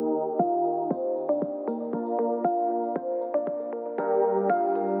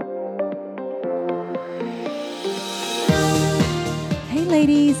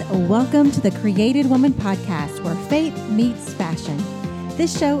ladies. Welcome to the Created Woman podcast, where faith meets fashion.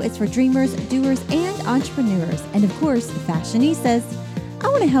 This show is for dreamers, doers, and entrepreneurs, and of course, fashionistas. I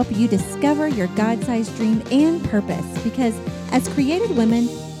want to help you discover your God-sized dream and purpose, because as created women,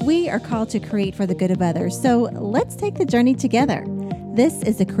 we are called to create for the good of others. So let's take the journey together. This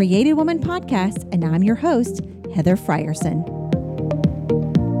is the Created Woman podcast, and I'm your host, Heather Frierson.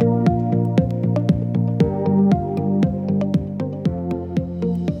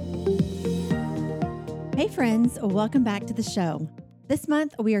 Hey friends, welcome back to the show. This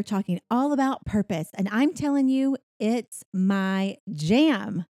month we are talking all about purpose, and I'm telling you, it's my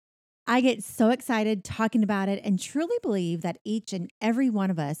jam. I get so excited talking about it and truly believe that each and every one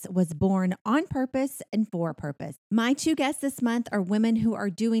of us was born on purpose and for a purpose. My two guests this month are women who are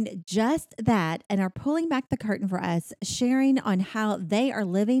doing just that and are pulling back the curtain for us, sharing on how they are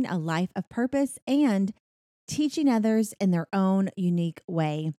living a life of purpose and teaching others in their own unique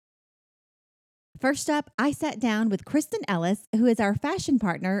way. First up, I sat down with Kristen Ellis, who is our fashion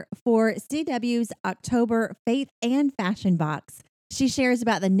partner for CW's October Faith and Fashion Box. She shares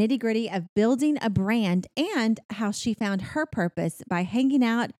about the nitty-gritty of building a brand and how she found her purpose by hanging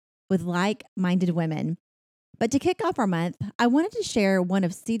out with like-minded women. But to kick off our month, I wanted to share one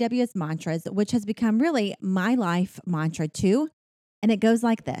of CW's mantras, which has become really my life mantra too. And it goes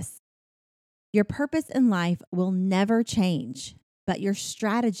like this: your purpose in life will never change, but your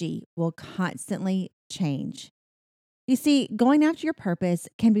strategy will constantly change. You see, going after your purpose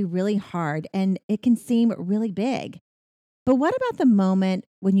can be really hard and it can seem really big. But what about the moment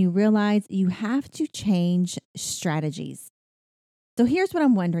when you realize you have to change strategies? So here's what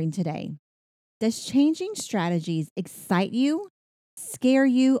I'm wondering today. Does changing strategies excite you, scare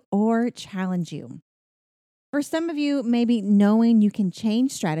you, or challenge you? For some of you, maybe knowing you can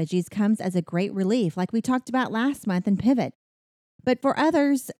change strategies comes as a great relief, like we talked about last month in Pivot. But for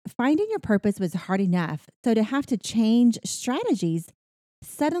others, finding your purpose was hard enough. So to have to change strategies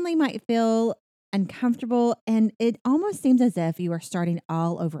suddenly might feel uncomfortable, and it almost seems as if you are starting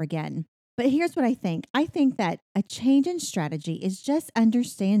all over again. But here's what I think. I think that a change in strategy is just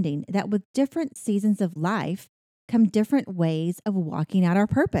understanding that with different seasons of life come different ways of walking out our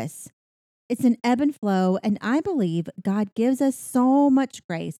purpose. It's an ebb and flow, and I believe God gives us so much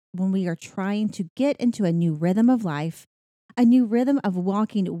grace when we are trying to get into a new rhythm of life, a new rhythm of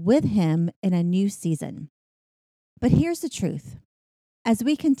walking with Him in a new season. But here's the truth. As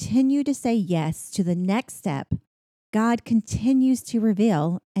we continue to say yes to the next step, God continues to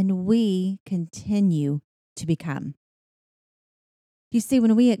reveal and we continue to become. You see,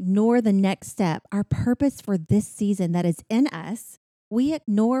 when we ignore the next step, our purpose for this season that is in us, we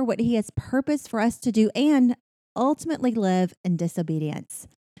ignore what He has purposed for us to do and ultimately live in disobedience.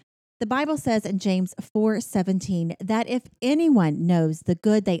 The Bible says in James 4:17 that if anyone knows the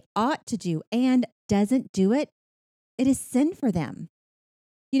good they ought to do and doesn't do it, it is sin for them.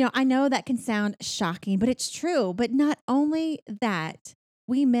 You know, I know that can sound shocking, but it's true. But not only that,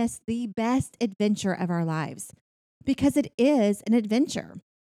 we miss the best adventure of our lives because it is an adventure.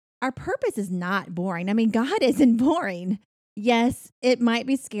 Our purpose is not boring. I mean, God isn't boring. Yes, it might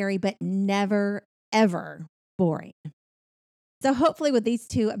be scary, but never, ever boring. So hopefully with these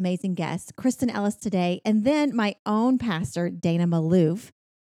two amazing guests, Kristen Ellis today, and then my own pastor, Dana Malouf,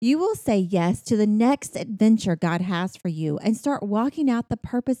 you will say yes to the next adventure God has for you and start walking out the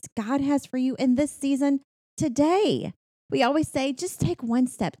purpose God has for you in this season today. We always say, just take one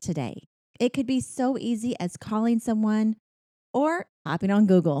step today. It could be so easy as calling someone or hopping on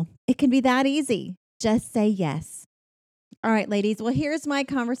Google. It can be that easy. Just say yes. All right, ladies. Well, here's my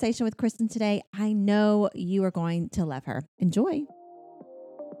conversation with Kristen today. I know you are going to love her. Enjoy.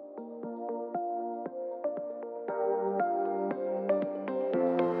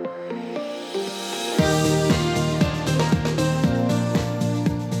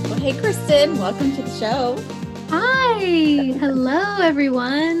 Well, hey, Kristen. Welcome to the show. Hi. Hello,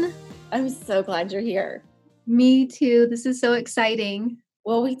 everyone. I'm so glad you're here. Me too. This is so exciting.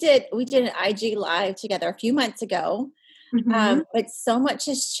 Well, we did an IG live together a few months ago. But so much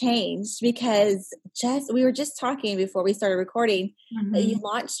has changed because we were just talking before we started recording that you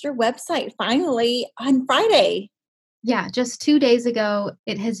launched your website finally on Friday. Yeah, just 2 days ago.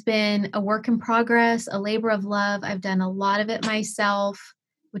 It has been a work in progress, a labor of love. I've done a lot of it myself,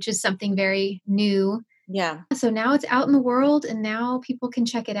 which is something very new. Yeah. So now it's out in the world and now people can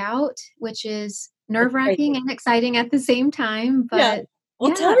check it out, which is nerve-wracking and exciting at the same time. But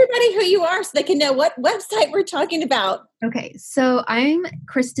Well, tell everybody who you are so they can know what website we're talking about. Okay, so I'm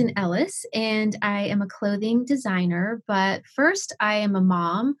Kristen Ellis, and I am a clothing designer. But first, I am a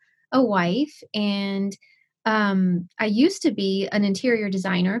mom, a wife, and I used to be an interior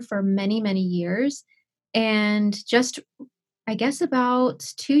designer for many, many years, and just I guess about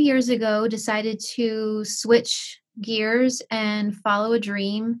 2 years ago, decided to switch gears and follow a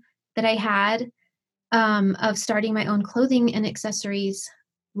dream that I had, of starting my own clothing and accessories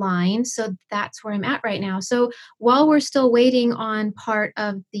line. So that's where I'm at right now. So while we're still waiting on part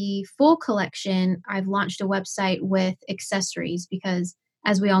of the full collection, I've launched a website with accessories because,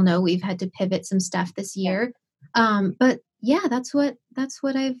 as we all know, we've had to pivot some stuff this Yeah. year. But yeah, that's what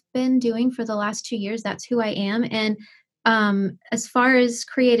I've been doing for the last 2 years. That's who I am. And as far as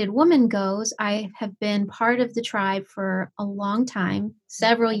Created Woman goes, I have been part of the tribe for a long time,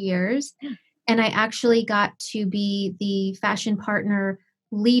 several years, Yeah. and I actually got to be the fashion partner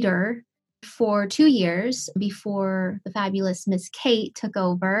leader for 2 years before the fabulous Miss Kate took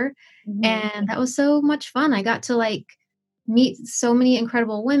over, Mhm. and that was so much fun. I got to, like, meet so many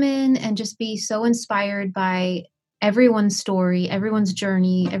incredible women and just be so inspired by everyone's story, everyone's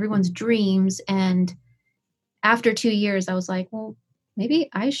journey, everyone's dreams, and after 2 years, I was like, "Well, maybe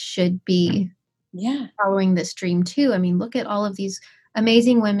I should be Yeah. following this dream too." I mean, look at all of these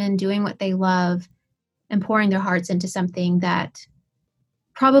amazing women doing what they love and pouring their hearts into something that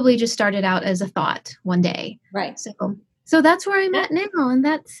probably just started out as a thought one day. Right. So that's where I'm Yeah. at now, and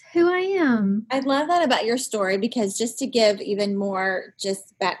that's who I am. I love that about your story because just to give even more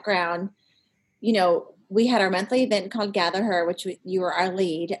just background, we had our monthly event called Gather Her, which you were our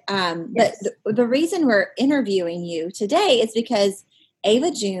lead. But Yes. the reason we're interviewing you today is because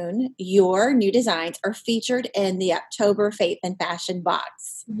Ava June, your new designs are featured in the October Faith and Fashion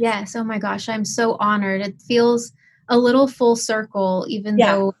box. Yes, oh my gosh, I'm so honored. It feels a little full circle even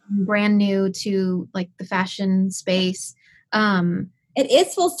Yeah, though I'm brand new to, like, the fashion space. Um, it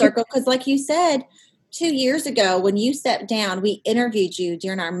is full it circle because, like you said, 2 years ago when you stepped down, we interviewed you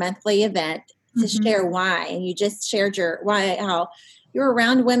during our monthly event to Mhm. share why, and you just shared your why, how you were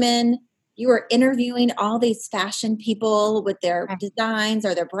around women, you were interviewing all these fashion people with their Right. designs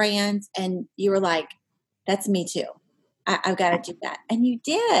or their brands, and you were like, "That's me too. I've got to do that," and you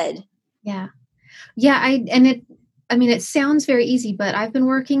did. Yeah. Yeah, I mean, it sounds very easy, but I've been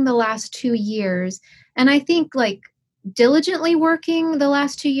working the last 2 years, and I think, like, diligently working the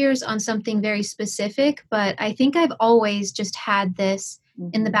last 2 years on something very specific, but I think I've always just had this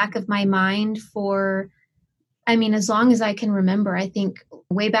in the Mhm. back of my mind for, I mean, as long as I can remember. I think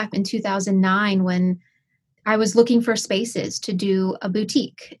way back in 2009 when I was looking for spaces to do a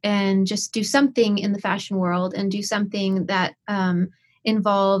boutique and just do something in the fashion world and do something that,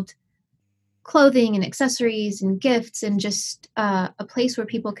 involved clothing and accessories and gifts and just a place where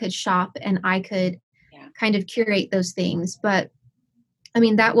people could shop and I could Yeah, kind of curate those things. But I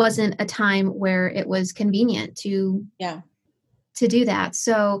mean, that wasn't a time where it was convenient yeah, to do that.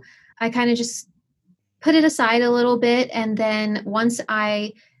 So I kind of just put it aside a little bit, and then once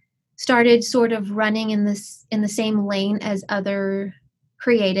I started sort of running in the same lane as other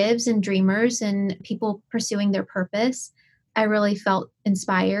creatives and dreamers and people pursuing their purpose, I really felt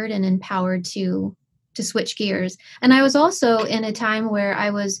inspired and empowered to switch gears. And I was also in a time where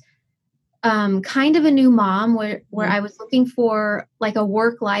I was kind of a new mom where mhm, I was looking for, like, a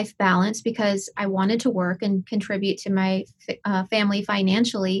work-life balance because I wanted to work and contribute to my family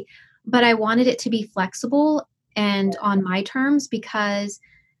financially, but I wanted it to be flexible and on my terms because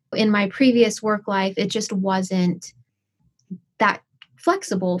in my previous work life, it just wasn't that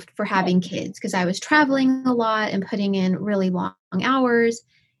flexible for right, having kids because I was traveling a lot and putting in really long hours,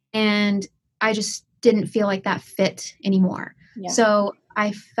 and I just didn't feel like that fit anymore. yeah. So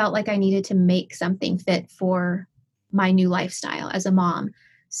I felt like I needed to make something fit for my new lifestyle as a mom.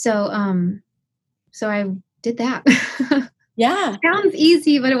 So so I did that. Yeah. Sounds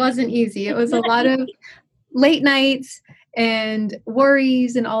easy, but it wasn't easy. It It's was a not lot of easy. late nights and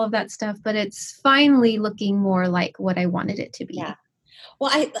worries and all of that stuff, but it's finally looking more like what I wanted it to Yeah. be.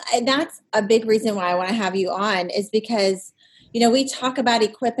 Well, that's a big reason why I want to have you on is because, we talk about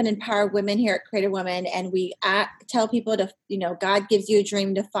equip and empower women here at Creative Women, and we tell people to, God gives you a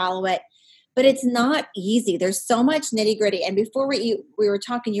dream to follow it, but it's not easy. There's so much nitty gritty. And before we were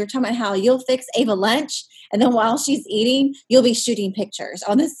talking, you were talking about how you'll fix Ava lunch, and then while she's eating, you'll be shooting pictures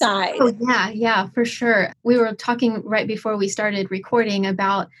on the side. Oh, yeah, yeah, for sure. We were talking right before we started recording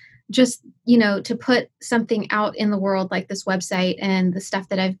about just, to put something out in the world like this website and the stuff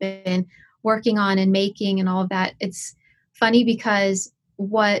that I've been working on and making and all of that. It's funny because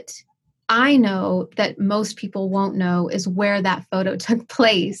what I know that most people won't know is where that photo took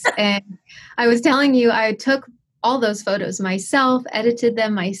place. And I was telling you, I took all those photos myself, edited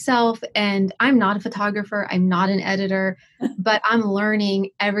them myself, and I'm not a photographer, I'm not an editor, but I'm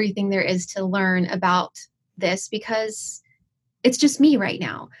learning everything there is to learn about this because it's just me right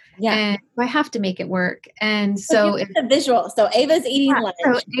now. Yeah. And I have to make it work. And So so give us a visual. So Ava's eating lunch.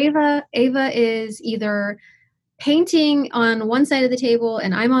 so Ava is either painting on one side of the table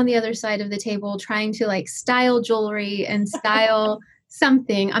and I'm on the other side of the table trying to like style jewelry and style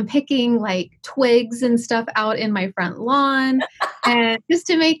something. I'm picking like twigs and stuff out in my front lawn and just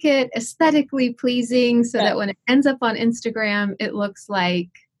to make it aesthetically pleasing so that when it ends up on Instagram, it looks like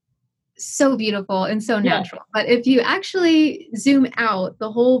so beautiful and so natural. But if you actually zoom out,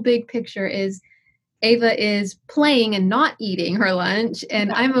 the whole big picture is Ava is playing and not eating her lunch.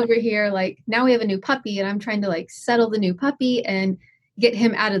 And I'm over here like, now we have a new puppy and I'm trying to like settle the new puppy and get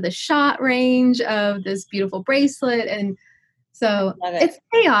him out of the shot range of this beautiful bracelet. And so it's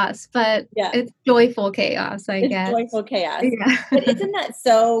chaos, but it's joyful chaos, I guess. Joyful chaos. Yeah. But isn't that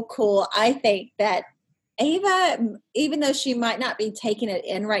so cool? I think that Ava, even though she might not be taking it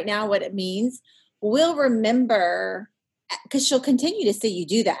in right now, what it means, will remember because she'll continue to see you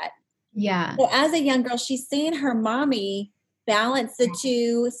do that. Yeah. So as a young girl, she's seeing her mommy balance the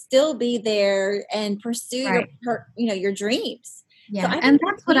two, still be there and pursue her, your dreams. Yeah. So and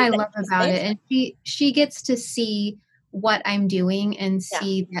that's what I love about it. And she gets to see what I'm doing and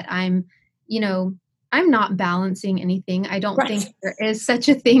see that I'm, I'm not balancing anything. I don't think there is such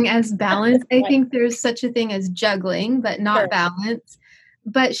a thing as balance. I think there's such a thing as juggling, but not balance.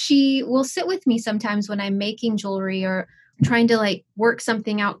 But she will sit with me sometimes when I'm making jewelry or trying to like work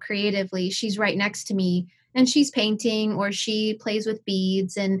something out creatively. She's right next to me and she's painting or she plays with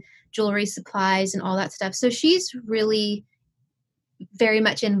beads and jewelry supplies and all that stuff. So she's really very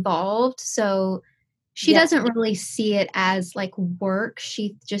much involved. So she doesn't really see it as like work.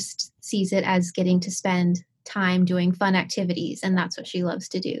 She just sees it as getting to spend time doing fun activities. And that's what she loves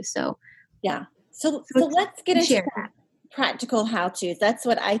to do. So, So let's get into practical how-tos. That's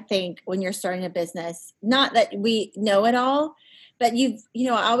what I think when you're starting a business. Not that we know it all, but I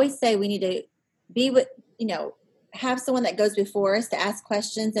always say we need to be with, have someone that goes before us to ask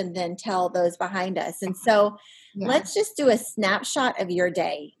questions and then tell those behind us. And so let's just do a snapshot of your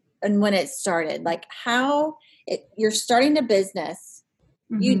day and when it started, like you're starting a business.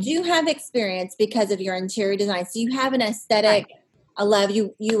 Mm-hmm. You do have experience because of your interior design. So you have an aesthetic. I love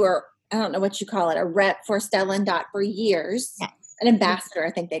you. You were, I don't know what you call it, a rep for Stella & Dot for years, an ambassador, I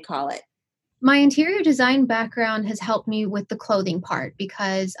think they call it. My interior design background has helped me with the clothing part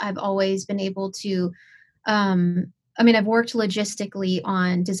because I've always been able to, I've worked logistically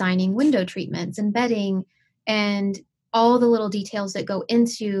on designing window treatments and bedding and all the little details that go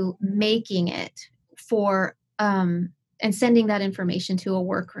into making it for, and sending that information to a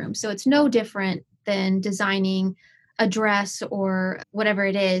workroom. So it's no different than designing a dress or whatever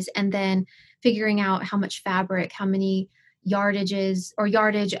it is, and then figuring out how much fabric, how many yardage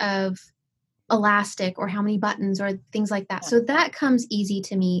of elastic or how many buttons or things like that. So that comes easy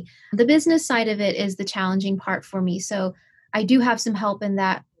to me. The business side of it is the challenging part for me. So I do have some help in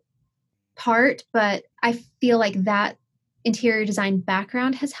that part, but I feel like that interior design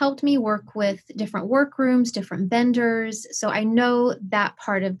background has helped me work with different workrooms, different vendors. So I know that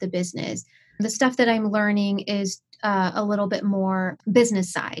part of the business. The stuff that I'm learning is a little bit more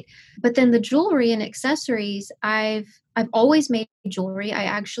business side. But then the jewelry and accessories, I've always made jewelry. I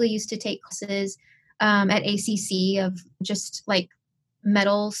actually used to take classes at ACC of just like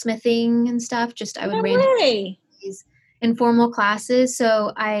metal smithing and stuff. I would randomly these informal classes.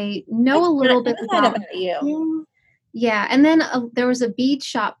 So I know a little bit about you. Yeah. And then there was a bead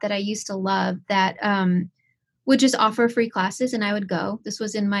shop that I used to love that would just offer free classes and I would go. This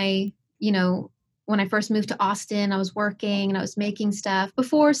was in my, when I first moved to Austin, I was working and I was making stuff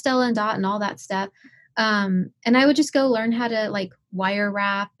before Stella & Dot and all that stuff. And I would just go learn how to like wire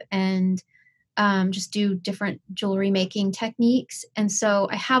wrap and just do different jewelry making techniques. And so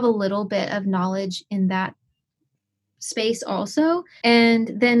I have a little bit of knowledge in that space also.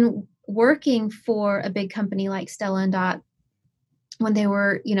 And then working for a big company like Stella & Dot when they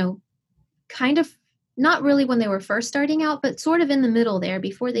were, kind of not really when they were first starting out, but sort of in the middle there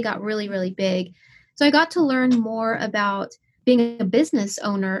before they got really, really big. So I got to learn more about being a business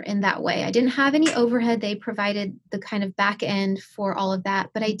owner in that way. I didn't have any overhead. They provided the kind of back end for all of that,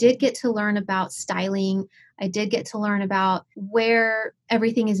 but I did get to learn about styling. I did get to learn about where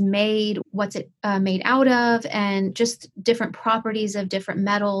everything is made, what's it made out of, and just different properties of different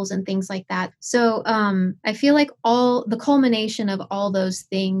metals and things like that. So I feel like all the culmination of all those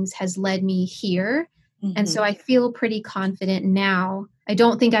things has led me here. Mm-hmm. And so I feel pretty confident now. I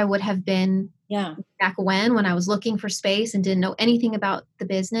don't think I would have been back when I was looking for space and didn't know anything about the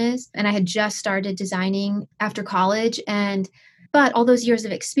business. And I had just started designing after college. But all those years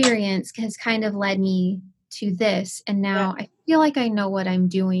of experience has kind of led me to this. And Yeah. now I feel like I know what I'm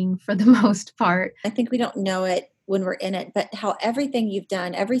doing for the most part. I think we don't know it when we're in it, but how everything you've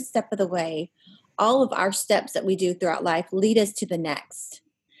done, every step of the way, all of our steps that we do throughout life lead us to the next.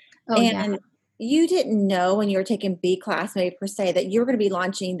 Oh, yeah. And you didn't know when you were taking B class, maybe per se, that you were going to be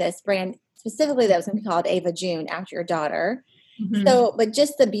launching this brand specifically that was going to be called Ava June after your daughter. Mhm. So, but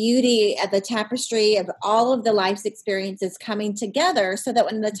just the beauty of the tapestry of all of the life's experiences coming together so that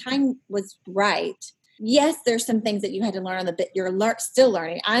when the time was right, yes, there's some things that you had to learn on the bit. You're still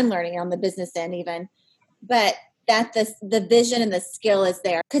learning. I'm learning on the business end even, but that the vision and the skill is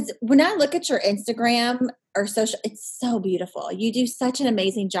there. Because when I look at your Instagram or social, it's so beautiful. You do such an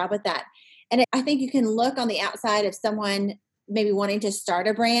amazing job with that. And I think you can look on the outside of someone maybe wanting to start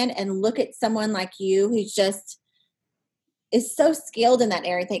a brand and look at someone like you who just is so skilled in that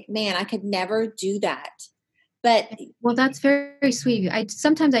area and think, man, I could never do that. But Well, that's very, very sweet of you.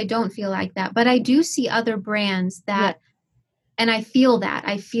 Sometimes I don't feel like that, but I do see other brands that, and I feel that.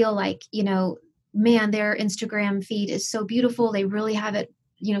 I feel like, man, their Instagram feed is so beautiful. They really have it,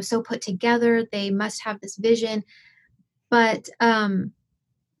 so put together. They must have this vision. But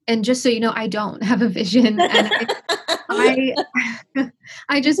and just so you know, I don't have a vision, and I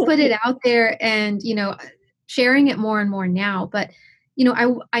I just put it out there, and sharing it more and more now. But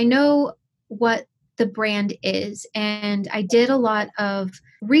I know what the brand is, and I did a lot of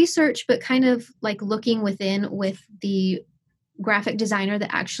research, but kind of like looking within with the graphic designer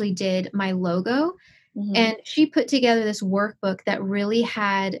that actually did my logo. Mhm. And she put together this workbook that really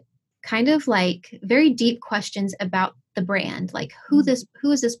had kind of like very deep questions about the brand, like who is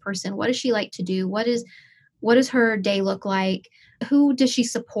this person? What does she like to do? What does her day look like? Who does she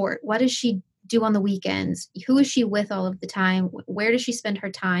support? What does she do on the weekends? Who is she with all of the time? Where does she spend her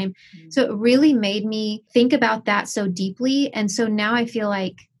time? So it really made me think about that so deeply. And so now I feel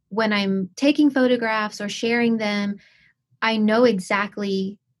like when I'm taking photographs or sharing them, I know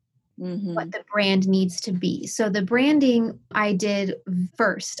exactly what the brand needs to be. So the branding I did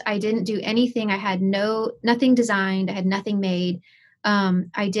first. I didn't do anything. I had nothing designed. I had nothing made.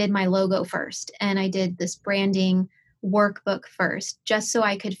 I did my logo first, and I did this branding workbook first, just so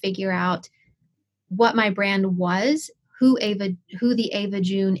I could figure out what my brand was, who the Ava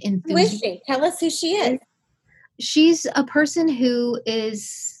June Who is enthusiast she? Tell us who she is. She's a person who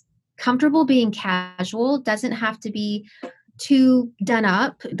is comfortable being casual, doesn't have to be too done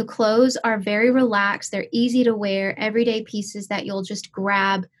up. The clothes are very relaxed. They're easy to wear, everyday pieces that you'll just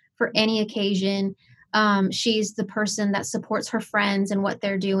grab for any occasion. She's the person that supports her friends and what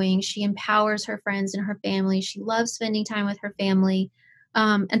they're doing. She empowers her friends and her family. She loves spending time with her family.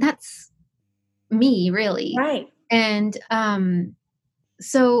 And that's me, really. Right. And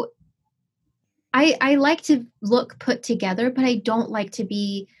so I like to look put together, but I don't like to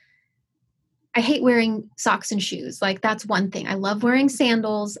be I hate wearing socks and shoes. Like that's one thing. I love wearing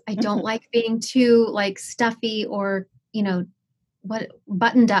sandals. I don't like being too like stuffy or, what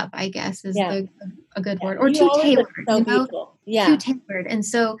buttoned up, I guess is a good word, or You too always tailored, look so beautiful. Yeah. too tailored. And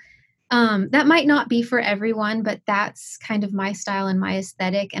so that might not be for everyone, but that's kind of my style and my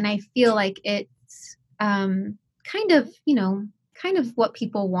aesthetic. And I feel like it's kind of, kind of what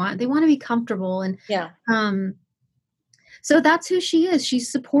people want. They want to be comfortable. And so that's who she is.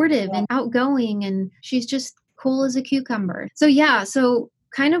 She's supportive and outgoing, and she's just cool as a cucumber. So yeah, so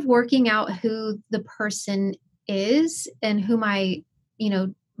kind of working out who the person is and who my,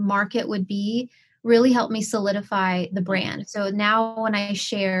 market would be really helped me solidify the brand. So now when I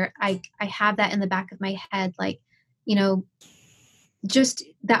share, I have that in the back of my head, like, just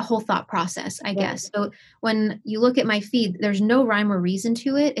that whole thought process, I guess. So when you look at my feed, there's no rhyme or reason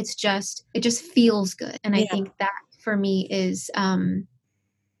to it. It just feels good. And I think that for me is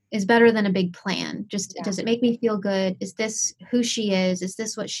better than a big plan. Just does it make me feel good? Is this who she is? Is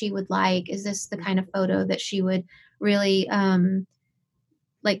this what she would like? Is this the kind of photo that she would really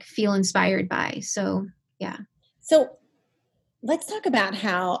like feel inspired by? So yeah. So let's talk about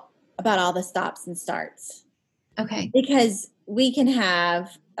all the stops and starts. Okay. Because we can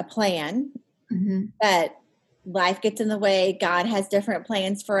have a plan, but life gets in the way. God has different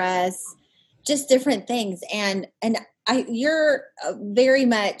plans for us, just different things. And you're very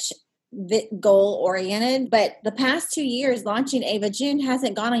much goal oriented, but the past 2 years launching Ava June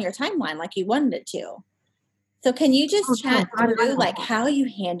hasn't gone on your timeline like you wanted it to. So can you just chat through like how you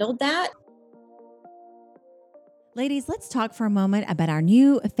handled that? Ladies, let's talk for a moment about our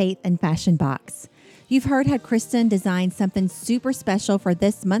new Faith and Fashion box. You've heard how Kristen designed something super special for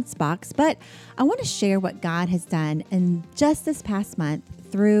this month's box, but I want to share what God has done in just this past month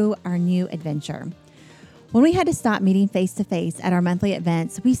through our new adventure. When we had to stop meeting face to face at our monthly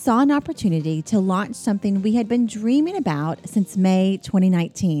events, we saw an opportunity to launch something we had been dreaming about since May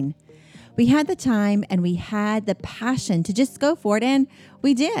 2019. We had the time and we had the passion to just go for it, and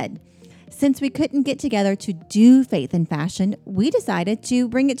we did. Since we couldn't get together to do Faith in Fashion, we decided to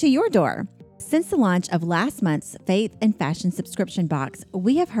bring it to your door. Since the launch of last month's Faith and Fashion subscription box,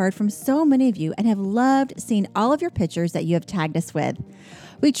 we have heard from so many of you and have loved seeing all of your pictures that you have tagged us with.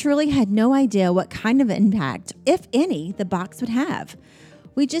 We truly had no idea what kind of impact, if any, the box would have.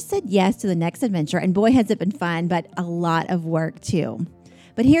 We just said yes to the next adventure, and boy, has it been fun, but a lot of work too.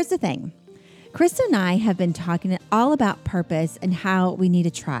 But here's the thing. Kristen and I have been talking all about purpose and how we need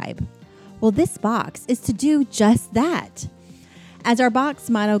a tribe. Well, this box is to do just that. As our box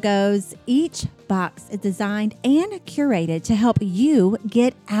motto goes, each box is designed and curated to help you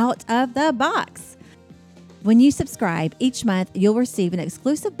get out of the box. When you subscribe each month, you'll receive an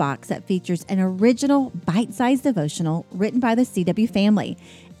exclusive box that features an original bite-sized devotional written by the CW family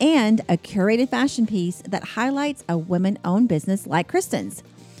and a curated fashion piece that highlights a women-owned business like Kristen's.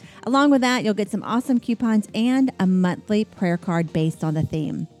 Along with that, you'll get some awesome coupons and a monthly prayer card based on the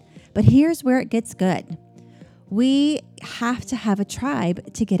theme. But here's where it gets good. We have to have a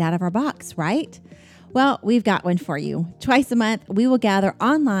tribe to get out of our box, right? Well, we've got one for you. Twice a month, we will gather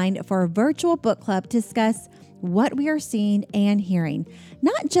online for a virtual book club to discuss what we are seeing and hearing.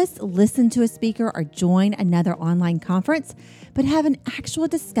 Not just listen to a speaker or join another online conference, but have an actual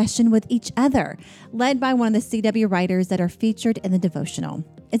discussion with each other, led by one of the CW writers that are featured in the devotional.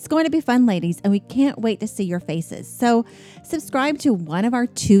 It's going to be fun, ladies, and we can't wait to see your faces. So subscribe to one of our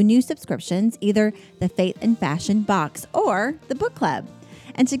 2 new subscriptions, either the Faith and Fashion box or the book club.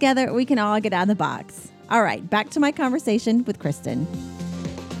 And together we can all get out of the box. All right, back to my conversation with Kristen.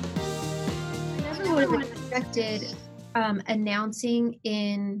 I never would have expected announcing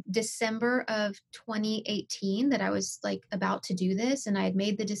in December of 2018 that I was like about to do this, and I had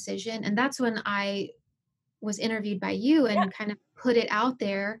made the decision. And that's when I was interviewed by you and kind of put it out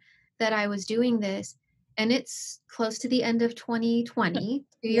there that I was doing this. And it's close to the end of 2020,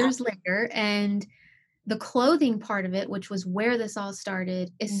 2 years later. And the clothing part of it, which was where this all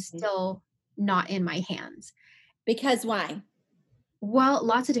started, is still not in my hands. Because why? Well,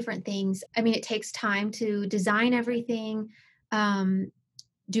 lots of different things. I mean, it takes time to design everything,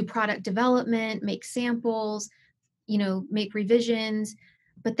 do product development, make samples, make revisions,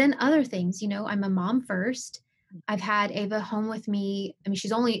 but then other things, I'm a mom first. I've had Ava home with me. I mean,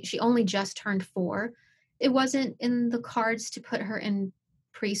 she only just turned 4. It wasn't in the cards to put her in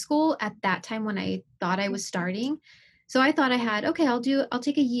preschool at that time when I thought I was starting. So I thought I'll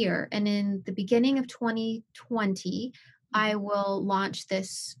take a year. And in the beginning of 2020, I will launch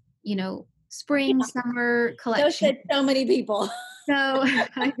this, spring, summer collection. So said so many people. So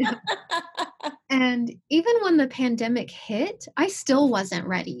I know. And even when the pandemic hit, I still wasn't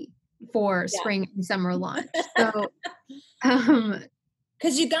ready for spring and summer launch. So,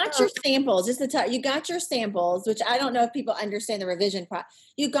 because you got your samples, just to tell you got your samples, which I don't know if people understand the revision process.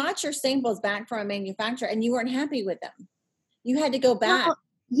 You got your samples back from a manufacturer and you weren't happy with them. You had to go back.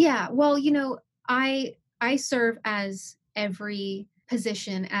 Well, I serve as every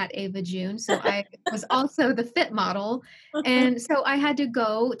position at Ava June. So I was also the fit model. And so I had to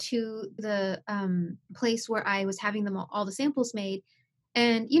go to the place where I was having them all the samples made.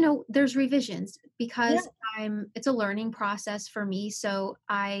 And, there's revisions because it's a learning process for me. So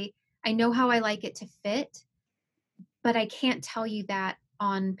I know how I like it to fit, but I can't tell you that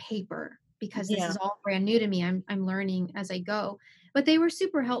on paper because this is all brand new to me. I'm learning as I go, but they were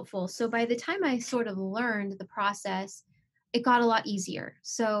super helpful. So by the time I sort of learned the process, it got a lot easier.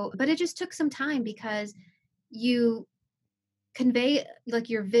 So, but it just took some time because you convey like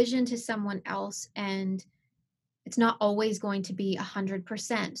your vision to someone else and it's not always going to be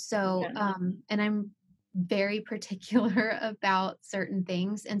 100%. So, and I'm very particular about certain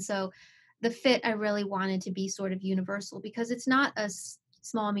things. And so the fit, I really wanted to be sort of universal because it's not a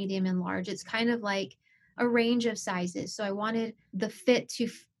small, medium, and large. It's kind of like a range of sizes. So I wanted the fit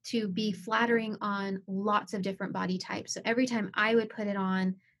to be flattering on lots of different body types. So every time I would put it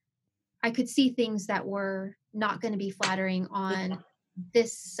on, I could see things that were not going to be flattering on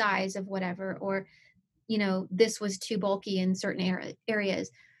this size of whatever, or, this was too bulky in certain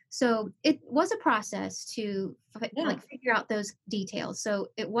areas. So it was a process to like figure out those details. So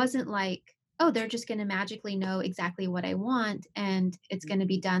it wasn't like, oh, they're just going to magically know exactly what I want and it's going to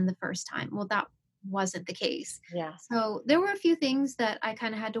be done the first time. Well, that wasn't the case. Yeah. So there were a few things that I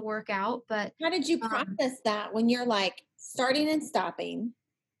kind of had to work out, but how did you process that when you're like starting and stopping?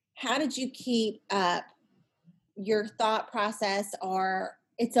 How did you keep up your thought process, or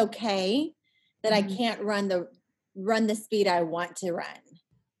it's okay that I can't run the speed I want to run.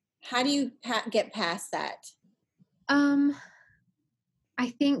 How do you get past that? Um, I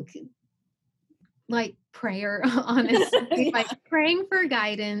think like prayer, honestly, Yeah. like praying for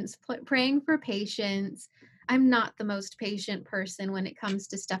guidance, praying for patience. I'm not the most patient person when it comes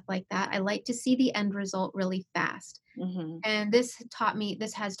to stuff like that. I like to see the end result really fast. Mm-hmm. And this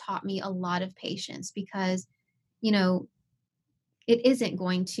has taught me a lot of patience because, you know, it isn't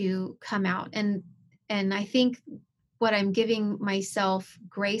going to come out. And I think what I'm giving myself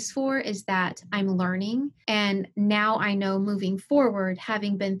grace for is that I'm learning. And now I know moving forward,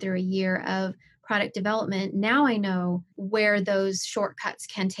 having been through a year of product development, now I know where those shortcuts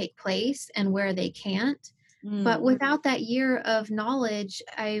can take place and where they can't. But without that year of knowledge,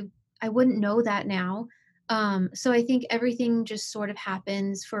 I wouldn't know that now. So I think everything just sort of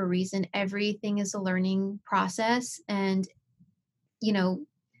happens for a reason. Everything is a learning process. And, you know,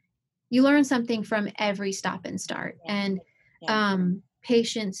 you learn something from every stop and start. Yeah. And Yeah.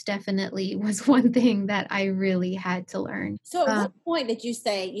 patience definitely was one thing that I really had to learn. So at what point did you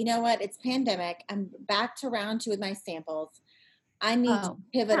say, you know what, it's pandemic. I'm back to round 2 with my samples. I need to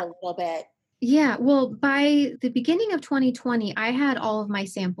pivot a little bit. Yeah, well, by the beginning of 2020, I had all of my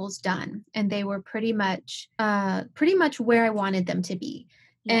samples done and they were pretty much where I wanted them to be.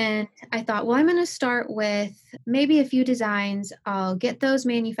 Yeah. And I thought, well, I'm going to start with maybe a few designs. I'll get those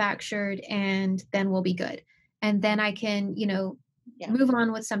manufactured and then we'll be good. And then I can, move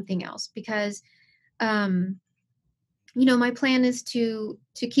on with something else because my plan is to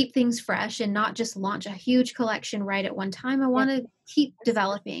keep things fresh and not just launch a huge collection right at one time. I want to keep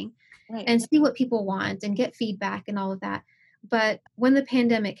developing and see what people want and get feedback and all of that. But when the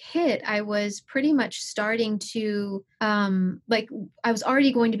pandemic hit, I was pretty much starting to I was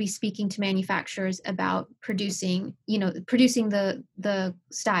already going to be speaking to manufacturers about producing the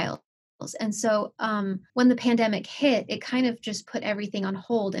styles. And so when the pandemic hit, it kind of just put everything on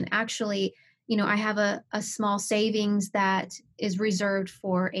hold. And actually, I have a small savings that is reserved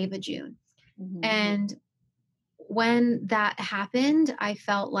for Ava June. Mm-hmm. And when that happened, I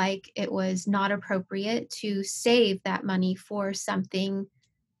felt like it was not appropriate to save that money for something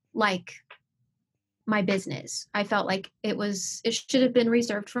like my business. I felt like it should have been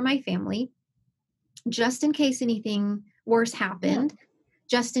reserved for my family, just in case anything worse happened,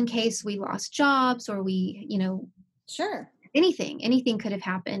 just in case we lost jobs or we, Sure. anything could have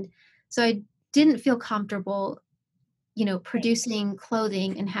happened. So I didn't feel comfortable producing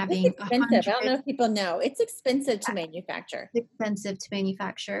clothing and having It's expensive. I don't know if people know. It's expensive to manufacture. Expensive to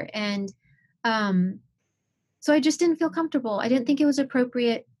manufacture. And so I just didn't feel comfortable. I didn't think it was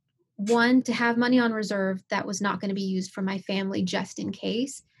appropriate, one, to have money on reserve that was not going to be used for my family just in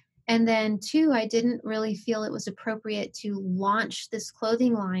case. And then two, I didn't really feel it was appropriate to launch this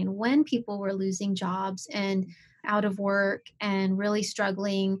clothing line when people were losing jobs and out of work and really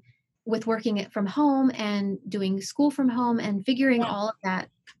struggling with working it from home and doing school from home and figuring all of that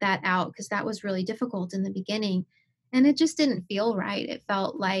out, because that was really difficult in the beginning. And it just didn't feel right. It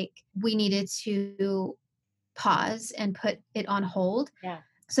felt like we needed to pause and put it on hold. Yeah.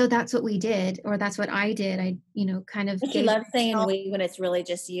 So that's what we did, or that's what I did. I, kind of But you love saying we when it's really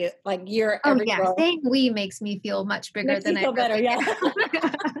just you, like you're Oh every yeah, girl. saying we makes me feel much bigger Makes than you I feel better, really yeah.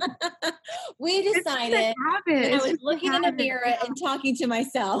 am. We decided when I was looking in the mirror and talking to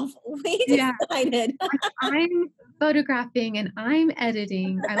myself, we decided. I'm photographing and I'm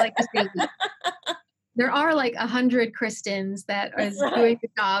editing. I like to say we. There are like 100 Kristens that is doing the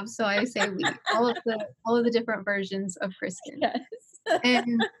job, so I say we. All of the different versions of Kristen. Yes.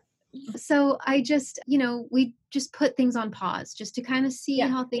 And so I just, we just put things on pause just to kind of see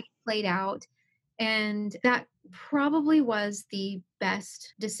how things played out. And that probably was the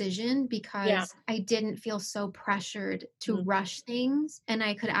best decision because I didn't feel so pressured to rush things. And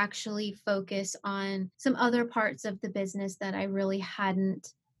I could actually focus on some other parts of the business that I really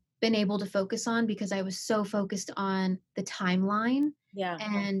hadn't been able to focus on because I was so focused on the timeline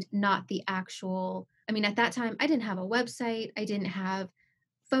and not the actual. I mean, at that time, I didn't have a website. I didn't have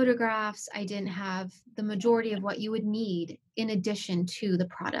photographs. I didn't have the majority of what you would need in addition to the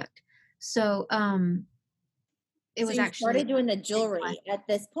product. So it was you actually started doing the jewelry at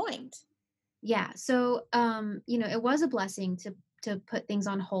this point. Yeah. So it was a blessing to put things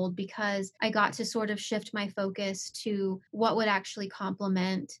on hold because I got to sort of shift my focus to what would actually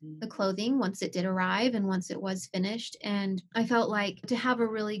complement the clothing once it did arrive and once it was finished. And I felt like to have a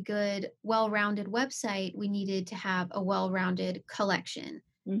really good, well-rounded website, we needed to have a well-rounded collection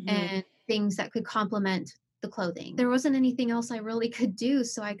and things that could complement the clothing. There wasn't anything else I really could do.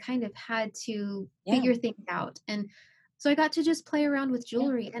 So I kind of had to figure things out. And So I got to just play around with Yeah.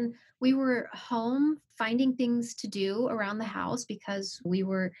 jewelry, and we were home finding things to do around the house because we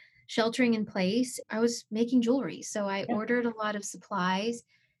were sheltering in place. I was making jewelry. So I Yeah. ordered a lot of supplies,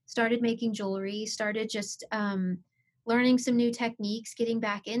 started making jewelry, started just learning some new techniques, getting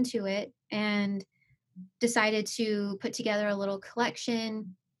back into it, and decided to put together a little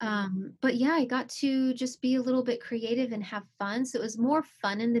collection. But yeah, I got to just be a little bit creative and have fun. So it was more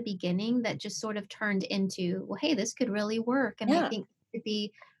fun in the beginning that just sort of turned into, well, hey, this could really work. And I Yeah. think it could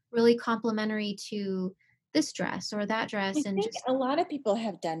be really complementary to this dress or that I dress. And think just, a lot of people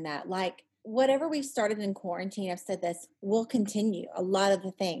have done that. Like whatever we started in quarantine, I've said this, will continue a lot of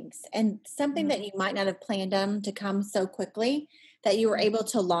the things. And something mm, that you might not have planned on to come so quickly that you were mm, able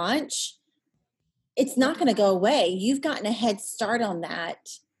to launch, it's yeah, not going to go away. You've gotten a head start on that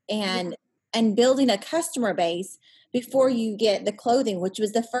yeah, and building a customer base before you get the clothing, which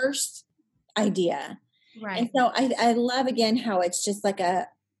was the first idea. And right. so I love again how it's just like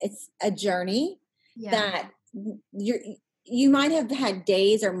it's a journey Yeah, that you're you might have had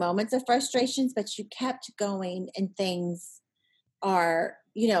days or moments of frustrations, but you kept going and things are,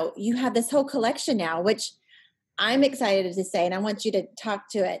 you have this whole collection now, which I'm excited to say, and I want you to talk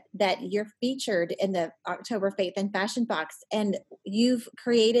to it, that you're featured in the October Faith and Fashion Box, and you've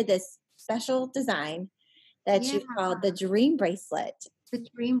created this special design that yeah. you called the Dream Bracelet. The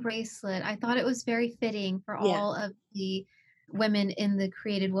dream bracelet. I thought it was very fitting for Yeah, all of the women in the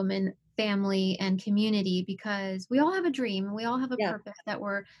Created Woman family and community because we all have a dream and we all have a yeah, purpose that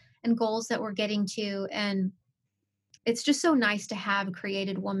we're and goals that we're getting to. And it's just so nice to have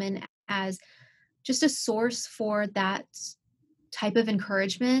Created Woman as just a source for that type of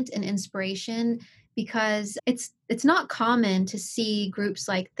encouragement and inspiration because it's not common to see groups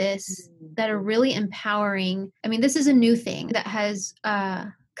like this mm, that are really empowering. I mean, this is a new thing that has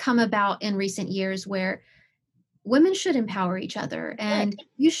come about in recent years where women should empower each other right, and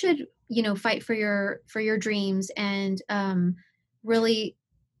you should fight for your dreams and really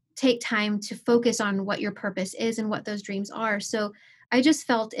take time to focus on what your purpose is and what those dreams are. So I just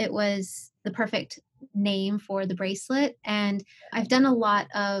felt it was the perfect name for the bracelet. And I've done a lot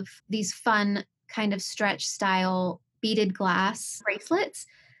of these fun kind of stretch style beaded glass bracelets.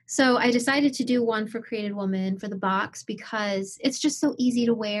 So I decided to do one for Created Woman for the box because it's just so easy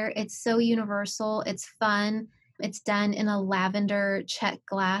to wear. It's so universal. It's fun. It's done in a lavender check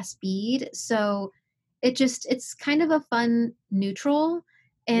glass bead. So it's kind of a fun neutral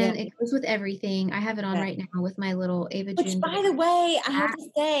yeah. and it goes with everything. I have it on Yeah. right now with my little Ava Which, June by the way, I have to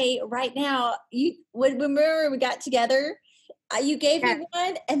say right now, you when remember we got together, you gave me Yes,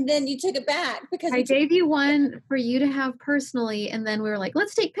 one, and then you took it back because I we took gave you one for you to have personally, and then we were like,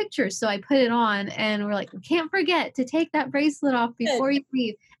 let's take pictures. So I put it on, and we're like, we can't forget to take that bracelet off it. before you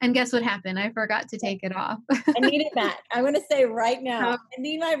leave. And guess what happened? I forgot to take it off. I need it back. I'm going to say right now, So, I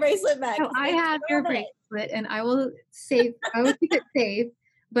need my bracelet back so because I I have your love it. bracelet, and I will keep it safe.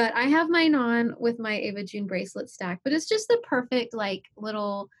 But I have mine on with my Ava June bracelet stack. But it's just the perfect like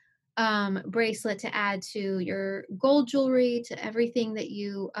little bracelet to add to your gold jewelry, to everything that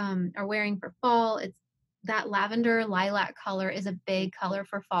you are wearing for fall. It's that lavender lilac color is a big color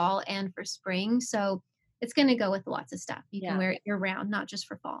for fall and for spring. So it's going to go with lots of stuff. You can Yeah. wear it year round, not just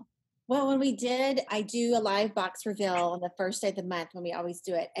for fall. Well, when we did, I do a live box reveal on the first day of the month when we always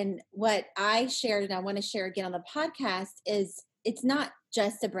do it. And what I shared, and I want to share again on the podcast, is it's not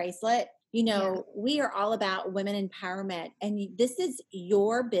just a bracelet. Yeah. We are all about women empowerment, and this is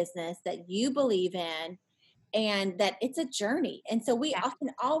your business that you believe in, and that it's a journey. And so we Yeah. often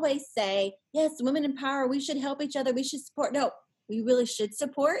always say, yes, women empower, we should help each other, we should support. No, we really should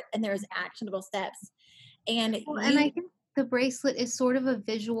support, and there's actionable steps. And Well, and I you, think the bracelet is sort of a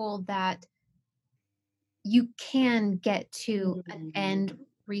visual that you can get to an Mhm. end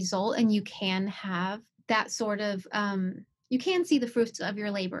result and you can have that sort of you can see the fruits of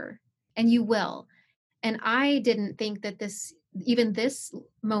your labor and you will. And I didn't think that this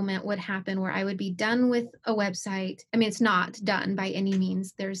moment would happen where I would be done with a website. I mean, it's not done by any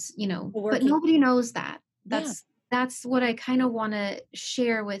means. There's, but working. nobody knows that. Yeah. That's what I kind of want to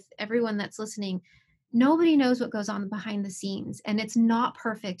share with everyone that's listening. Nobody knows what goes on behind the scenes, and it's not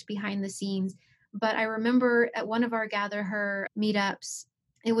perfect behind the scenes. But I remember at one of our Gather Her meetups,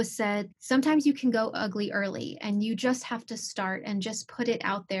 it was said, sometimes you can go ugly early and you just have to start and just put it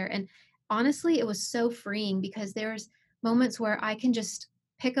out there. And honestly, it was so freeing because there's moments where I can just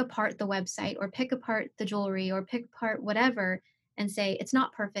pick apart the website or pick apart the jewelry or pick apart whatever and say, it's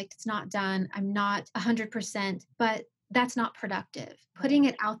not perfect, it's not done, I'm not 100%, but that's not productive. Putting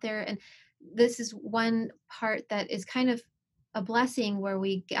it out there. And this is one part that is kind of a blessing where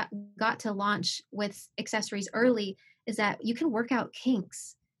we got to launch with accessories early is that you can work out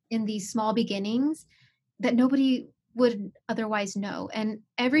kinks in these small beginnings that nobody would otherwise know. And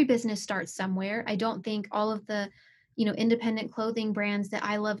every business starts somewhere. I don't think all of the, independent clothing brands that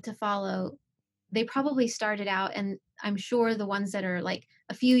I love to follow, they probably started out, and I'm sure the ones that are like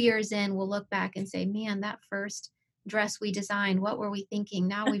a few years in will look back and say, man, that first dress we designed, what were we thinking?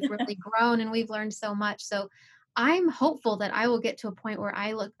 Now we've really grown and we've learned so much. So I'm hopeful that I will get to a point where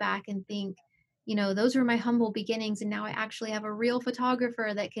I look back and think, those were my humble beginnings. And now I actually have a real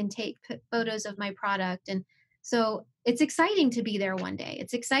photographer that can take photos of my product. And so it's exciting to be there one day.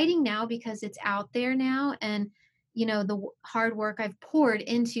 It's exciting now because it's out there now. And the hard work I've poured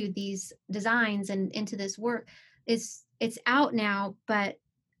into these designs and into this work it's out now, but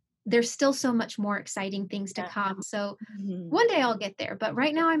there's still so much more exciting things to come. So one day I'll get there, but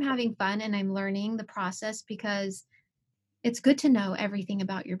right now I'm having fun and I'm learning the process because it's good to know everything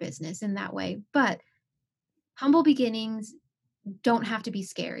about your business in that way. But humble beginnings don't have to be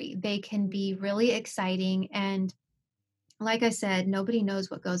scary. They can be really exciting. And like I said, nobody knows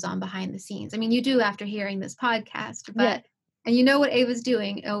what goes on behind the scenes. I mean, you do after hearing this podcast, but and you know what Ava's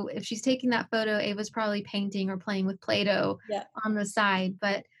doing. Oh, if she's taking that photo, Ava's probably painting or playing with Play-Doh on the side.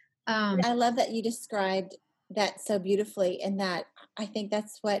 But I love that you described that so beautifully, and that I think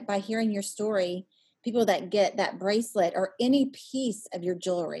that's what, by hearing your story, people that get that bracelet or any piece of your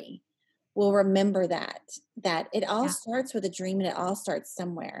jewelry will remember that it all starts with a dream and it all starts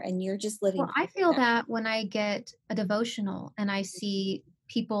somewhere, and you're just living. Well, I feel that when I get a devotional and I see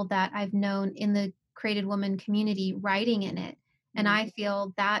people that I've known in the Created Woman community writing in it, and I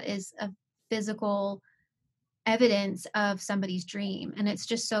feel that is a physical evidence of somebody's dream. And it's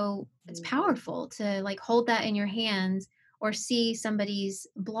just so, it's powerful to like hold that in your hands or see somebody's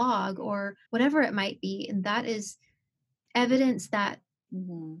blog or whatever it might be. And that is evidence that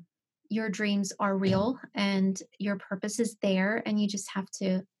your dreams are real and your purpose is there, and you just have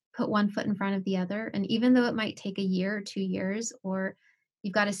to put one foot in front of the other. And even though it might take a year or 2 years, or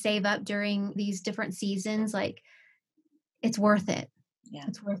you've got to save up during these different seasons, like it's worth it. Yeah.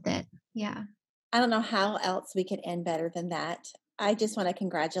 It's worth it. Yeah. I don't know how else we could end better than that. I just want to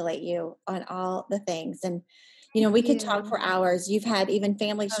congratulate you on all the things. And, we could talk for hours. You've had even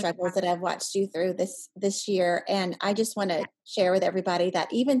family struggles that I've watched you through this year. And I just want to share with everybody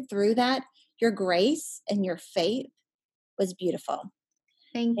that even through that, your grace and your faith was beautiful.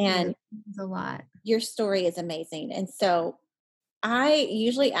 Thank you. It means a lot. Your story is amazing. And so I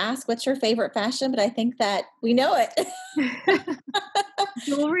usually ask, what's your favorite fashion? But I think that we know it.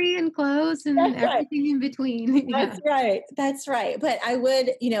 Jewelry and clothes and everything in between. That's right. But I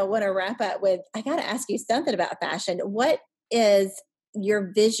would, want to wrap up with, I got to ask you something about fashion. What is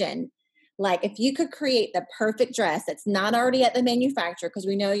your vision? Like, if you could create the perfect dress that's not already at the manufacturer, because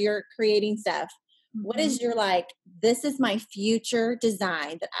we know you're creating stuff. What is your, this is my future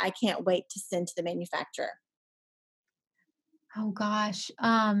design that I can't wait to send to the manufacturer? Oh gosh.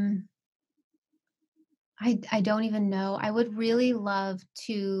 I don't even know. I would really love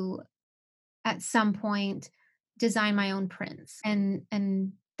to, at some point, design my own prints, and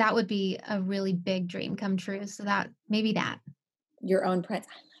that would be a really big dream come true. So maybe that. Your own prints.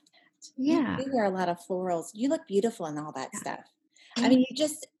 I love that. Yeah. You wear a lot of florals. You look beautiful in all that stuff. I mean, you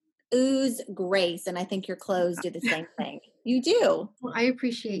just ooze grace, and I think your clothes do the same thing. You do. Well, I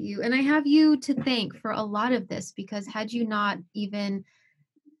appreciate you, and I have you to thank for a lot of this, because had you not even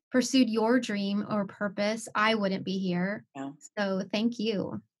pursued your dream or purpose, I wouldn't be here. No. So thank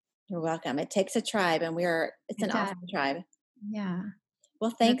you. You're welcome. It takes a tribe, and it's an awesome tribe. Yeah.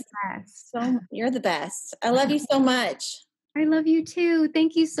 Well, thanks. You're the best. I love you so much. I love you too.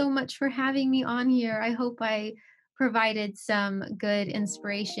 Thank you so much for having me on here. I hope I provided some good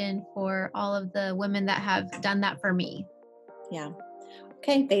inspiration for all of the women that have done that for me. Yeah.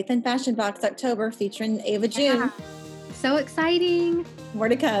 Okay. Faith and Fashion Box October featuring Ava June. Yeah. So exciting. More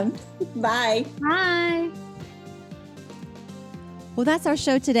to come. Bye. Bye. Well, that's our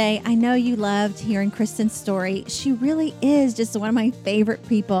show today. I know you loved hearing Kristen's story. She really is just one of my favorite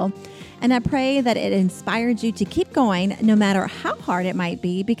people. And I pray that it inspired you to keep going no matter how hard it might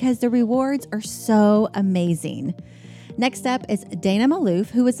be, because the rewards are so amazing. Next up is Dana Maloof,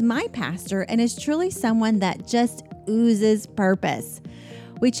 who is my pastor and is truly someone that just oozes purpose.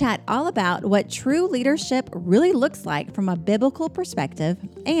 We chat all about what true leadership really looks like from a biblical perspective,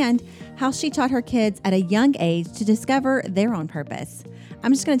 and how she taught her kids at a young age to discover their own purpose.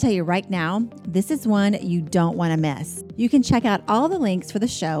 I'm just going to tell you right now, this is one you don't want to miss. You can check out all the links for the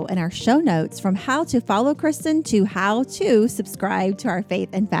show in our show notes, from how to follow Kristen to how to subscribe to our Faith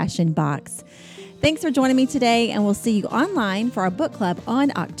and Fashion box. Thanks for joining me today, and we'll see you online for our book club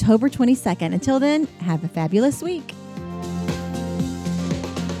on October 22nd. Until then, have a fabulous week.